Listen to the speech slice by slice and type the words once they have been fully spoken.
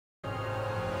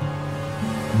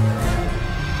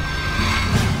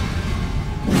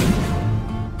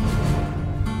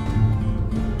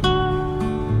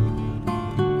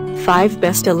5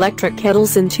 Best Electric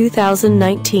Kettles in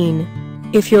 2019.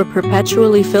 If you're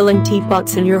perpetually filling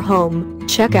teapots in your home,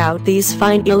 check out these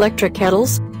fine electric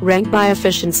kettles, ranked by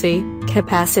efficiency,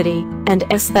 capacity, and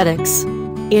aesthetics.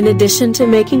 In addition to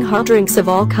making hot drinks of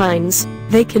all kinds,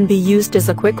 they can be used as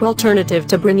a quick alternative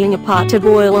to bringing a pot to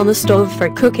boil on the stove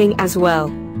for cooking as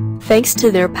well. Thanks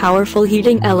to their powerful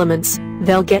heating elements,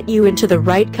 they'll get you into the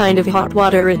right kind of hot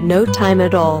water in no time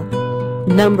at all.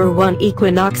 Number 1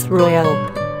 Equinox Royal.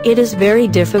 It is very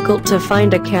difficult to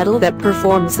find a kettle that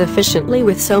performs efficiently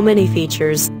with so many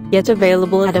features, yet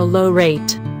available at a low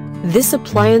rate. This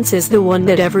appliance is the one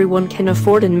that everyone can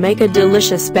afford and make a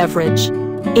delicious beverage.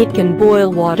 It can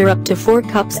boil water up to 4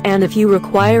 cups, and if you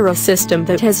require a system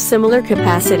that has similar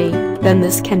capacity, then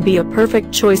this can be a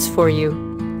perfect choice for you.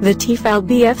 The Tefal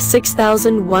BF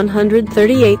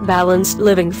 6138 Balanced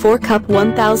Living 4-cup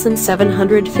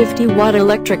 1750 watt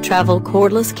electric travel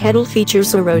cordless kettle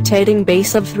features a rotating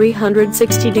base of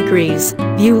 360 degrees,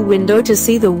 view window to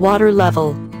see the water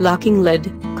level, locking lid,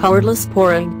 cordless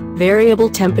pouring, variable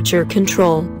temperature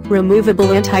control,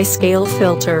 removable anti-scale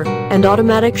filter, and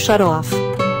automatic shut-off.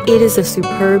 It is a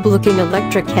superb-looking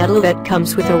electric kettle that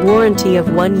comes with a warranty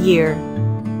of 1 year.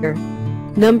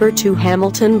 Number 2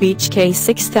 Hamilton Beach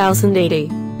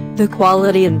K6080. The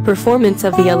quality and performance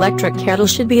of the electric kettle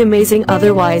should be amazing,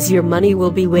 otherwise your money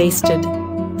will be wasted.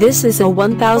 This is a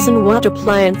 1000 watt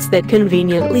appliance that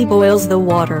conveniently boils the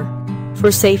water.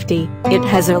 For safety, it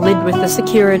has a lid with a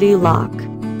security lock.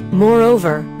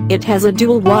 Moreover, it has a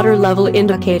dual water level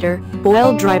indicator,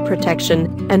 boil dry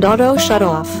protection, and auto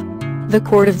shut-off. The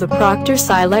cord of the Proctor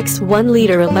Silex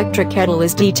 1-liter electric kettle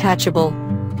is detachable.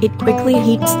 It quickly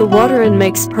heats the water and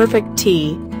makes perfect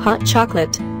tea, hot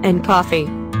chocolate, and coffee.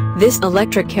 This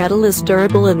electric kettle is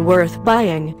durable and worth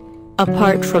buying.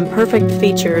 Apart from perfect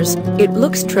features, it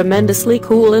looks tremendously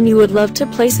cool and you would love to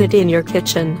place it in your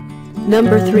kitchen.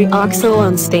 Number 3 OXO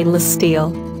on Stainless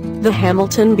Steel. The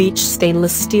Hamilton Beach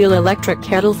Stainless Steel Electric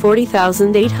Kettle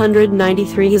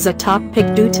 40893 is a top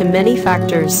pick due to many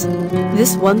factors.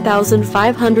 This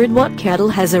 1500 watt kettle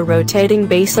has a rotating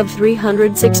base of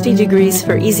 360 degrees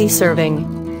for easy serving.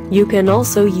 You can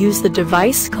also use the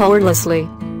device cordlessly.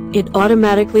 It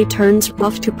automatically turns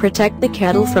off to protect the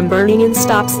kettle from burning and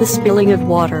stops the spilling of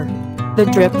water. The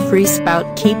drip-free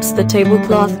spout keeps the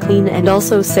tablecloth clean and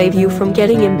also save you from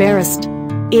getting embarrassed.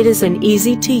 It is an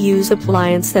easy-to-use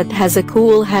appliance that has a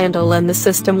cool handle and the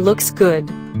system looks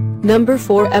good. Number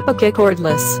 4 EPICA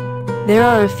Cordless. There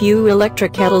are a few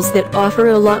electric kettles that offer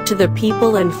a lot to the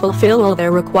people and fulfill all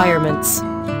their requirements.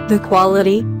 The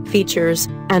quality, features,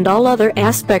 and all other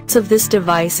aspects of this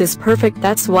device is perfect.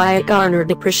 That's why it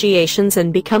garnered appreciations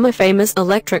and become a famous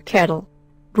electric kettle.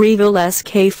 Breville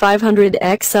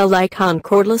SK500XL Icon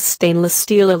Cordless Stainless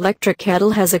Steel Electric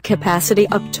Kettle has a capacity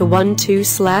up to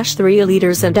 12/3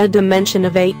 liters and a dimension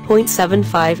of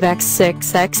 8.75 x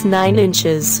 6 x 9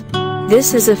 inches.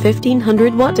 This is a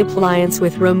 1500 watt appliance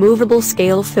with removable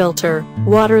scale filter,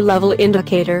 water level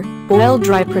indicator, boil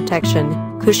dry protection,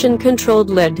 cushion controlled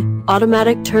lid,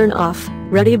 automatic turn off,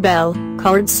 ready bell,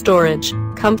 card storage,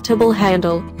 comfortable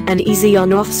handle, and easy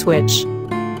on-off switch.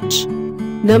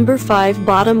 Number 5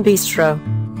 Bottom Bistro.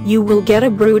 You will get a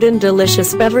brewed and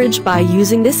delicious beverage by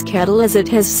using this kettle, as it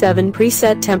has 7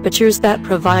 preset temperatures that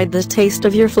provide the taste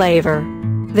of your flavor.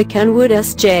 The Kenwood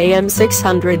SJM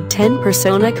 610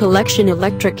 Persona Collection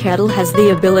Electric Kettle has the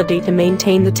ability to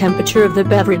maintain the temperature of the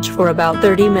beverage for about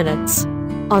 30 minutes.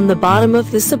 On the bottom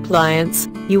of this appliance,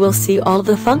 you will see all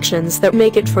the functions that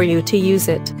make it for you to use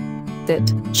it.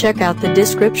 Check out the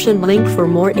description link for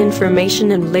more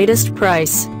information and latest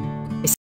price.